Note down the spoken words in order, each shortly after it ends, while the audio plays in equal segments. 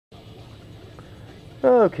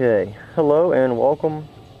Okay, hello and welcome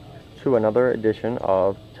to another edition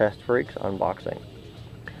of Test Freaks Unboxing.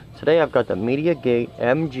 Today I've got the Mediagate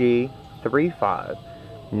MG35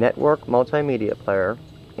 Network Multimedia Player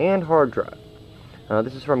and Hard Drive.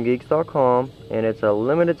 This is from Geeks.com and it's a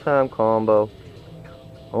limited time combo,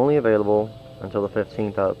 only available until the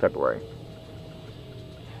 15th of February.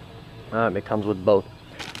 It comes with both.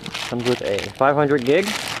 It comes with a 500 gig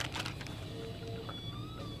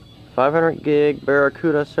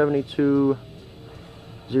Barracuda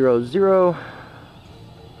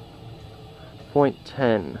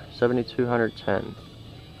 7210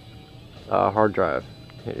 hard drive.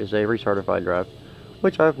 It is a recertified drive,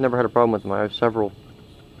 which I've never had a problem with them. I have several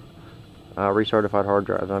recertified hard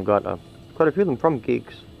drives. I've got quite a few of them from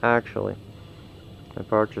Geeks, actually. I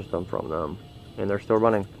purchased them from them, and they're still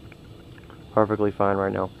running perfectly fine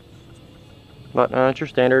right now. But it's your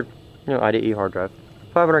standard, IDE hard drive.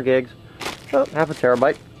 500 gigs, so half a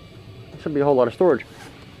terabyte. Should be a whole lot of storage.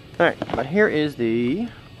 Alright, but here is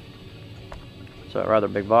it's a rather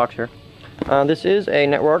big box here. This is a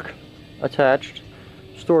network attached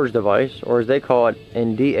storage device, or as they call it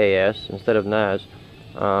in DAS instead of NAS,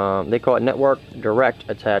 they call it Network Direct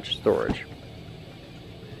Attached Storage.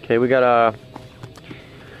 Okay, we got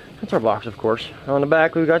that's our box, of course. On the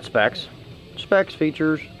back we've got specs,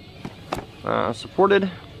 features,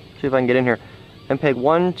 supported. See if I can get in here. MPEG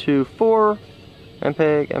 1 to 4,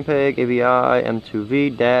 MPEG, AVI,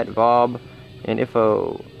 M2V, DAT, VOB, and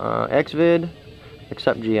IFO, XVID,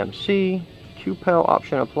 except GMC, QPEL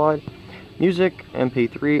option applied, music,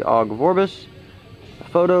 MP3, OGG Vorbis,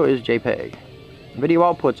 photo is JPEG. Video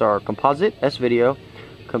outputs are composite, S-Video,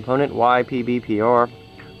 component YPBPR,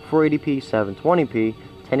 480p, 720p,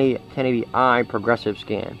 1080i progressive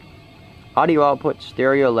scan. Audio output,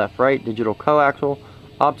 stereo left-right, digital coaxial,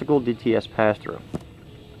 optical DTS pass-through.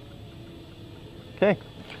 Okay,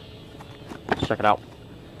 let's check it out.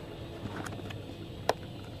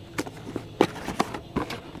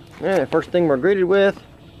 And the first thing we're greeted with,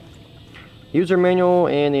 user manual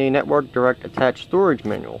and the Network Direct Attached Storage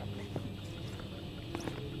manual.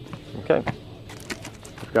 Okay,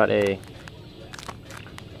 we've got a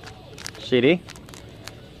CD.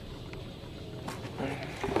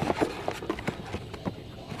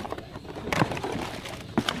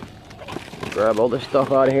 Grab all this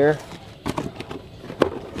stuff out of here.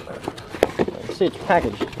 Let's see, it's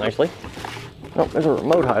packaged nicely. Oh, there's a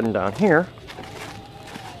remote hiding down here.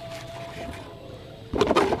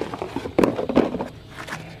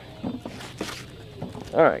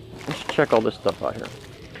 Alright, let's check all this stuff out here.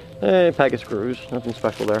 Hey, pack of screws, nothing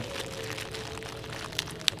special there.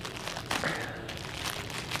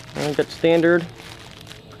 And got standard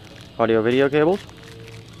audio video cables.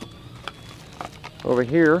 Over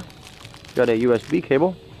here, got a USB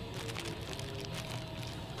cable.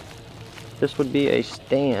 This would be a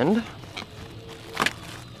stand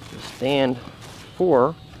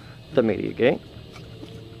for the Mediagate.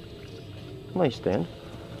 Nice stand.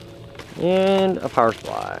 And a power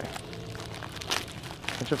supply,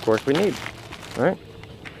 which of course we need. Alright,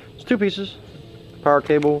 it's two pieces. Power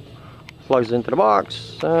cable plugs into the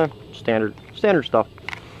box. Standard stuff.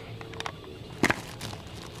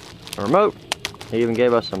 A remote. They even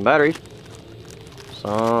gave us some batteries.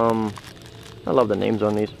 I love the names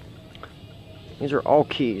on these. These are all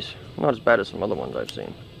keys. Not as bad as some other ones I've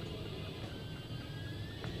seen.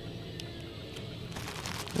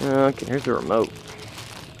 Okay, here's the remote.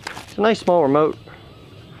 It's a nice small remote.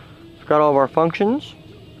 It's got all of our functions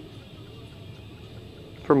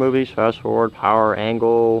for movies, fast forward, power,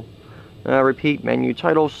 angle, repeat, menu,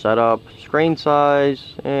 title, setup, screen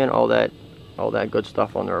size, and all that good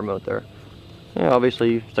stuff on the remote there. Yeah,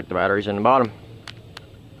 obviously you stick the batteries in the bottom.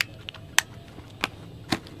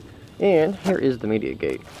 And here is the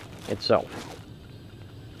Mediagate itself.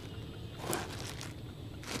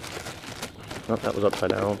 Oh, that was upside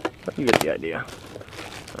down, but you get the idea.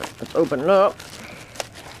 Alright, let's open it up.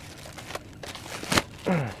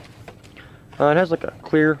 It has like a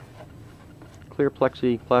clear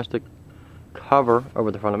plexi plastic cover over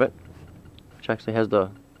the front of it, which actually has the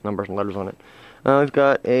numbers and letters on it. We've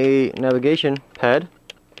got a navigation pad,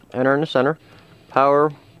 enter in the center,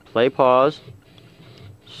 power, play, pause,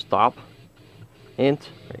 stop, init,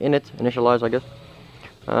 initialize, I guess,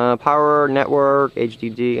 power, network,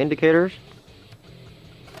 HDD indicators.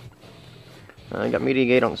 You got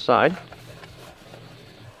Mediagate on the side,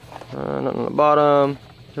 nothing on the bottom.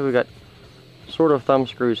 So we got sort of thumb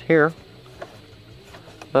screws here.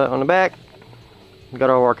 On the back, we got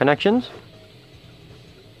all our connections.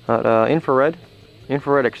 Got infrared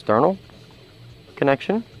external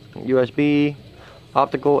connection, USB,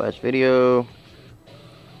 optical, S-Video,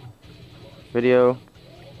 video,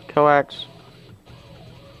 coax.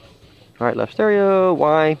 Alright, left stereo,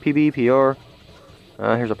 Y, PB, PR.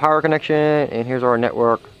 Here's a power connection, and here's our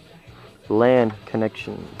network LAN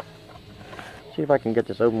connection. See if I can get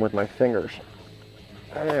this open with my fingers.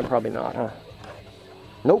 Probably not, huh?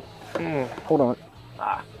 Nope. Hold on.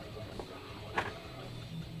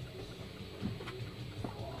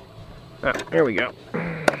 Here we go.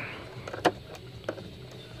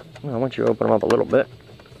 Well, once you open them up a little bit,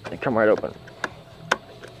 they come right open.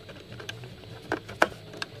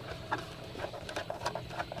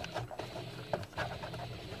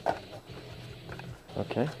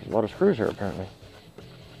 Okay, a lot of screws here apparently.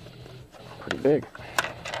 Pretty big.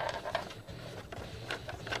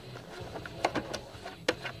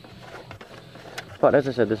 But as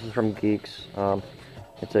I said, this is from Geeks.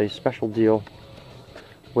 It's a special deal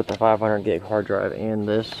with the 500 gig hard drive and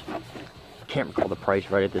this. Can't recall the price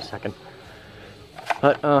right at this second.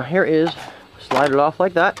 But here is, slide it off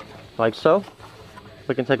like that, like so.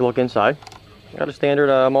 We can take a look inside. Got a standard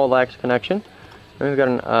Molex connection. And we've got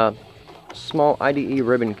a small IDE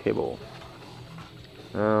ribbon cable.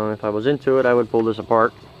 If I was into it, I would pull this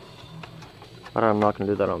apart. But I'm not going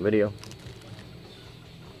to do that on video.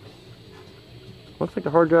 Looks like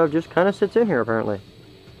the hard drive just kind of sits in here apparently.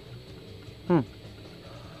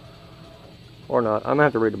 Or not. I'm going to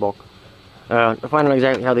have to read the book. To find out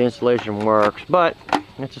exactly how the installation works. But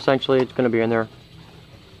it's essentially, it's going to be in there.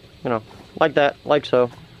 You know, like that, like so.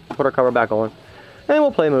 Put our cover back on. And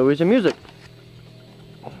we'll play movies and music.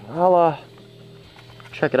 I'll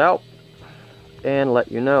check it out and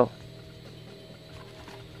let you know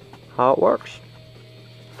how it works.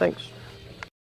 Thanks.